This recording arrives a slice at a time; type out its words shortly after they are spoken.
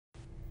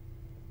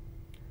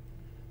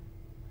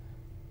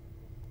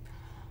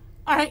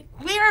All right,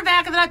 we are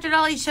back at the Dr.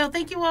 Daliah Show.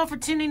 Thank you all for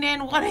tuning in.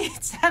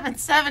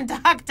 1-877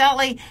 Doc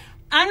Dali.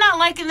 I'm not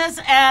liking this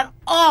at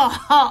all.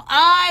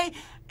 I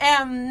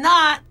am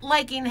not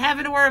liking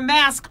having to wear a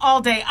mask all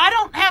day. I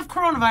don't have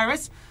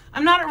coronavirus.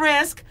 I'm not at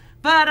risk,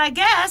 but I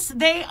guess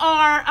they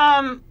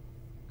are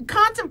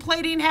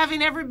contemplating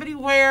having everybody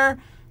wear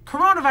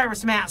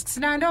coronavirus masks.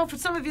 Now, I know for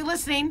some of you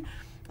listening,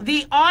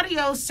 the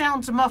audio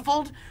sounds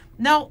muffled.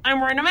 No,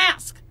 I'm wearing a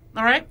mask.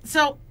 All right,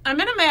 so I'm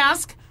in a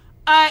mask.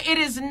 It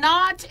is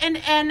not an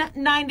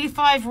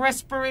N95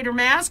 respirator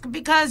mask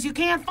because you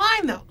can't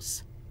find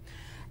those.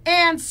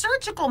 And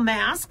surgical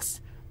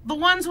masks, the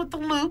ones with the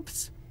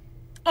loops,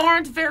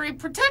 aren't very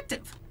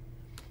protective.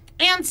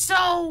 And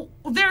so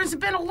there's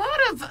been a lot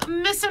of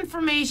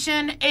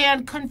misinformation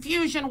and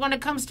confusion when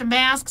it comes to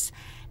masks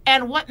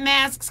and what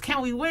masks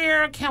can we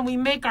wear? Can we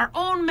make our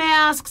own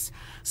masks?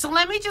 So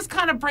let me just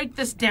kind of break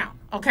this down,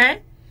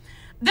 okay?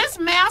 This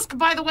mask,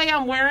 by the way,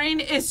 I'm wearing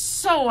is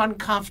so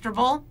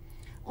uncomfortable.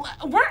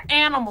 We're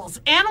animals.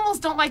 Animals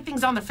don't like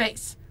things on their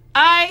face.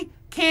 I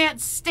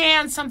can't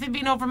stand something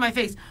being over my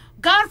face.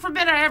 God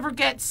forbid I ever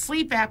get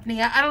sleep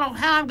apnea. I don't know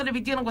how I'm going to be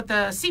dealing with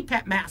the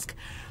CPAP mask.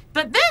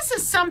 But this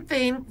is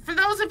something, for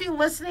those of you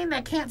listening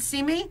that can't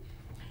see me,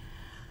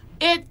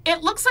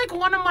 it looks like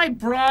one of my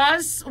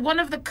bras, one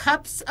of the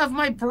cups of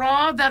my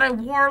bra that I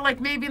wore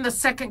like maybe in the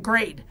 2nd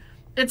grade.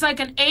 It's like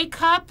an A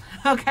cup,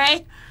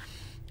 okay?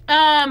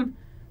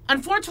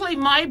 Unfortunately,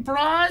 my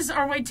bras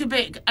are way too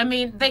big. I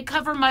mean, they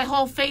cover my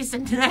whole face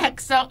and neck,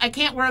 so I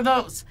can't wear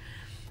those.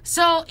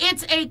 So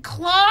it's a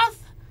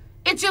cloth.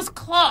 It's just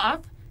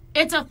cloth.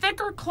 It's a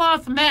thicker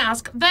cloth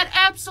mask that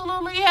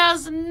absolutely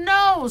has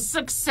no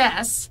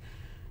success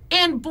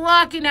in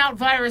blocking out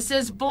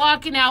viruses,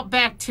 blocking out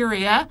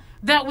bacteria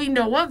that we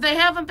know of. They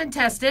haven't been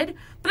tested,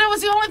 but it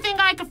was the only thing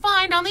I could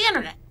find on the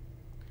internet.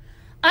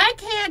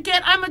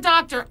 I'm a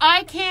doctor.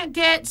 I can't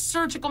get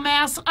surgical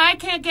masks. I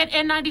can't get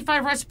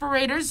N95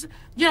 respirators.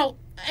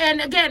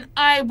 And again,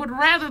 I would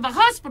rather the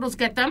hospitals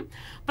get them,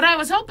 but I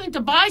was hoping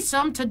to buy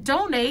some to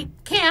donate.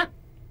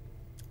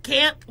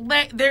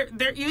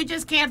 You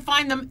just can't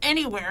find them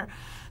anywhere.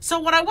 So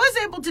what I was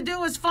able to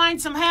do is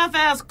find some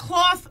half-ass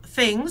cloth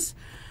things,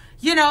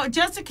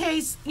 just in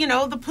case,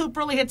 the poop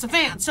really hits a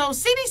fan. So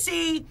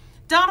CDC,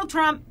 Donald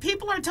Trump,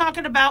 people are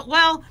talking about,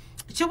 well,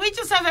 should we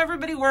just have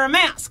everybody wear a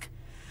mask?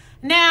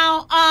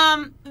 Now,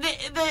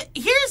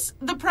 here's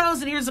the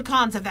pros and here's the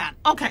cons of that.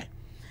 Okay.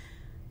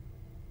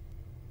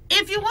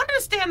 If you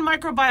understand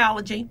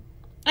microbiology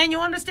and you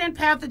understand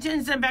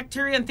pathogens and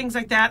bacteria and things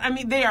like that, I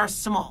mean, they are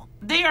small.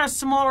 They are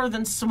smaller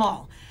than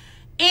small.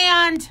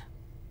 And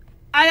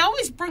I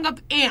always bring up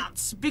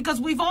ants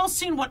because we've all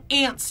seen what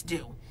ants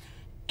do.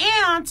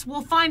 Ants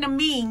will find a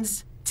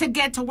means to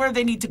get to where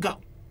they need to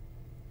go.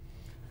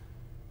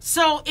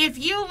 So if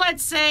you,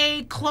 let's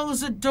say,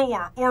 close a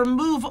door or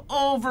move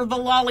over the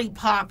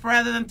lollipop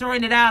rather than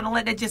throwing it out and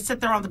letting it just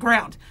sit there on the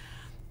ground,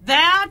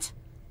 that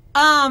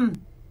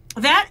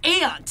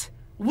ant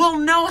will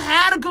know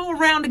how to go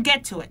around and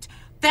get to it.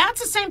 That's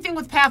the same thing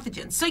with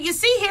pathogens. So you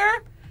see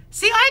here,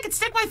 I can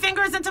stick my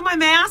fingers into my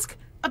mask.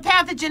 A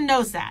pathogen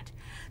knows that.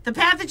 The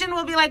pathogen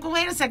will be like, well,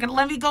 wait a second,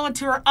 let me go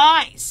into her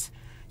eyes,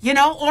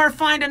 or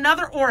find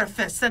another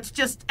orifice that's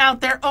just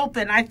out there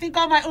open. I think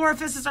all my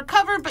orifices are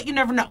covered, but you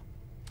never know.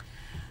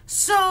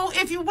 So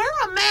if you wear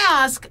a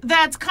mask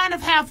that's kind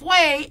of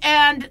halfway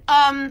and,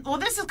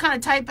 this is kind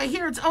of tight, but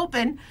here it's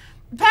open,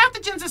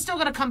 pathogens are still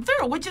going to come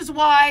through, which is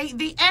why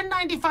the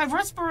N95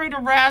 respirator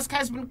mask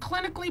has been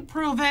clinically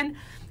proven,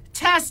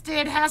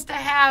 tested, has to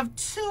have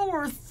 2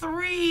 or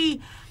 3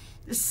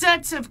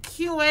 sets of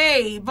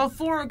QA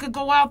before it could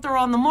go out there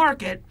on the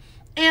market.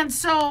 And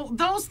so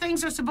those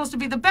things are supposed to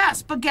be the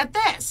best. But get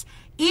this,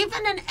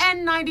 even an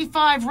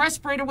N95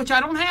 respirator, which I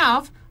don't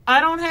have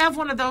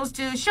one of those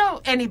to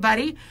show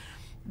anybody.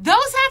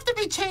 Those have to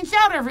be changed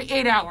out every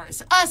 8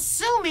 hours,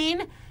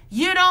 assuming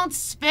you don't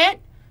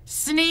spit,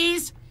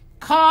 sneeze,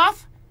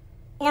 cough,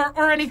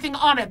 or anything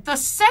on it. The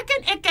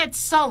second it gets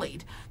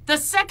sullied, the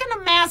second a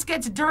mask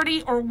gets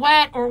dirty or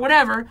wet or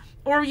whatever,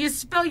 or you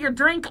spill your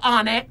drink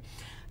on it,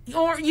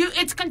 or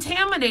it's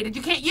contaminated,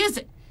 you can't use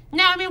it.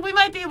 Now, I mean, we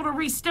might be able to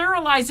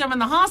re-sterilize them in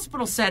the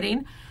hospital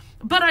setting,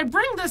 but I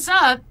bring this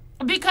up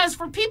because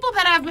for people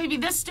that have maybe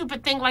this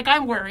stupid thing like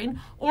I'm wearing,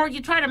 or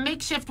you try to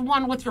makeshift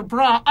one with your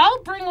bra,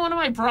 I'll bring one of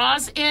my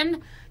bras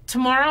in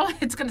tomorrow.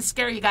 It's going to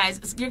scare you guys.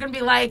 You're going to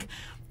be like,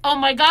 oh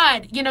my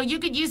God, you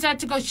could use that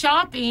to go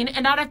shopping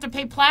and not have to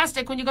pay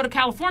plastic when you go to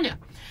California.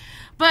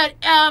 But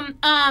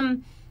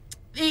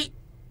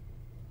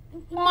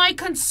my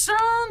concern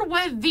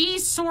with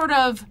these sort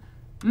of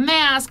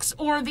masks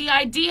or the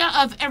idea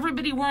of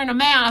everybody wearing a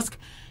mask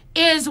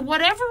is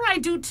whatever I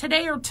do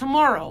today or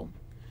tomorrow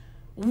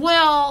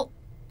will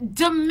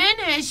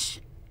diminish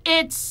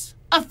its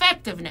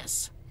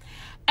effectiveness.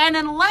 And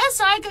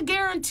unless I could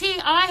guarantee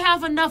I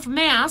have enough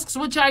masks,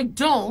 which I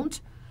don't,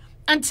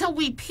 until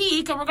we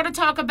peak, and we're going to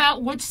talk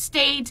about which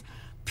state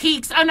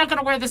peaks. I'm not going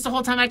to wear this the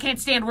whole time. I can't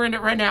stand wearing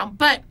it right now.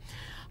 But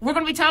we're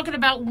going to be talking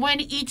about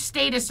when each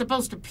state is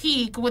supposed to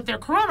peak with their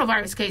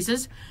coronavirus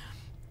cases.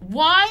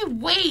 why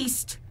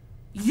waste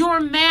your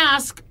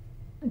mask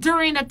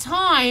during a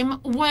time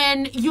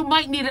when you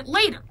might need it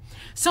later?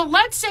 So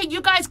let's say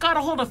you guys got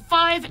a hold of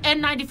 5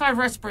 N95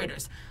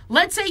 respirators.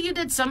 Let's say you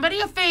did somebody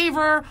a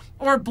favor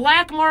or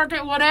black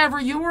market, whatever,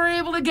 you were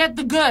able to get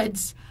the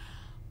goods.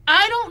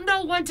 I don't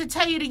know when to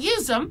tell you to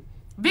use them,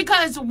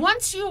 because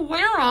once you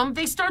wear them,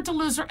 they start to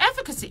lose their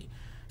efficacy.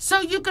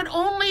 So you could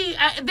only,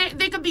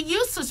 they could be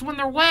useless when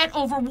they're wet,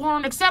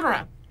 overworn,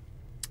 etc.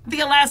 The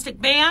elastic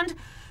band.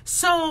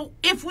 So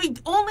if we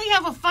only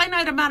have a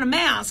finite amount of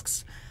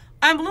masks,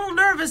 I'm a little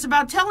nervous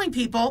about telling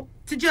people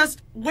to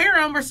just wear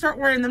them or start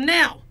wearing them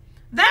now.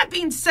 That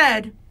being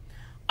said,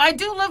 I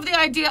do love the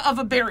idea of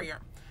a barrier.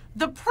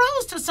 The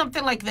pros to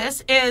something like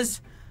this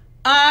is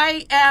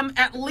I am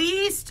at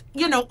least,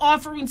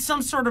 offering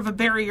some sort of a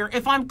barrier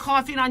if I'm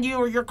coughing on you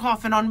or you're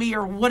coughing on me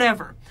or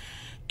whatever.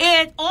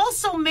 It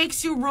also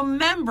makes you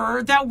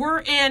remember that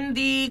we're in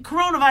the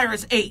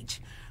coronavirus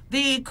age,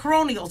 the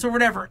coronials or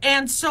whatever.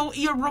 And so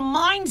it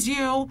reminds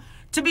you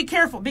to be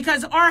careful,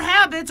 because our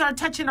habits are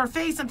touching our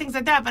face and things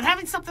like that. But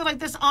having something like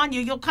this on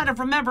you, you'll kind of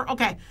remember,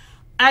 okay,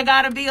 I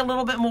got to be a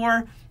little bit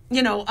more,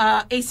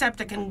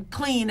 aseptic and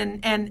clean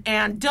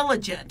and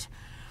diligent.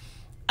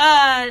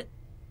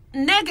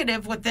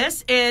 Negative with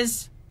this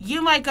is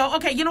you might go,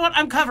 okay, you know what?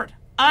 I'm covered.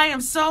 I am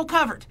so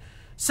covered.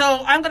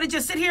 So I'm going to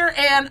just sit here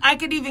and I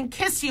could even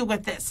kiss you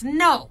with this.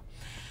 No.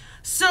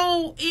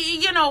 So,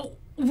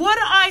 would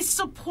I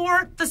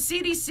support the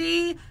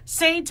CDC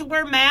saying to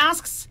wear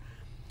masks?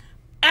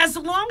 As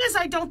long as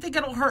I don't think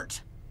it'll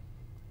hurt.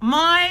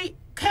 My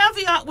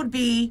caveat would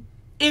be,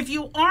 if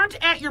you aren't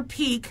at your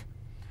peak,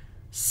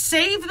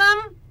 save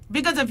them,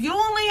 because if you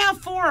only have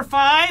 4 or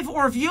 5,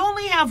 or if you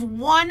only have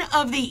one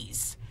of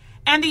these,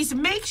 and these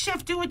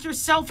makeshift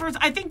do-it-yourselfers,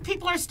 I think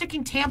people are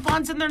sticking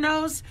tampons in their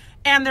nose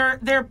and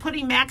they're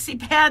putting maxi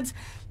pads.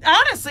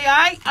 Honestly,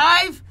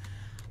 I've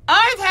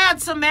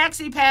had some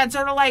maxi pads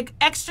that are like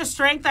extra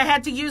strength I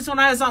had to use when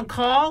I was on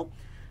call.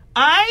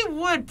 I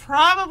would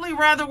probably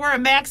rather wear a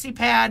maxi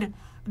pad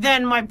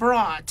than my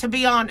bra, to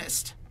be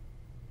honest.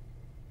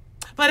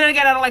 But then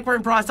again, I don't like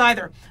wearing bras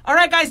either. All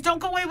right, guys, don't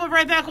go away. We'll be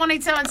right back.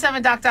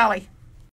 1-877-DOC-DOLLY.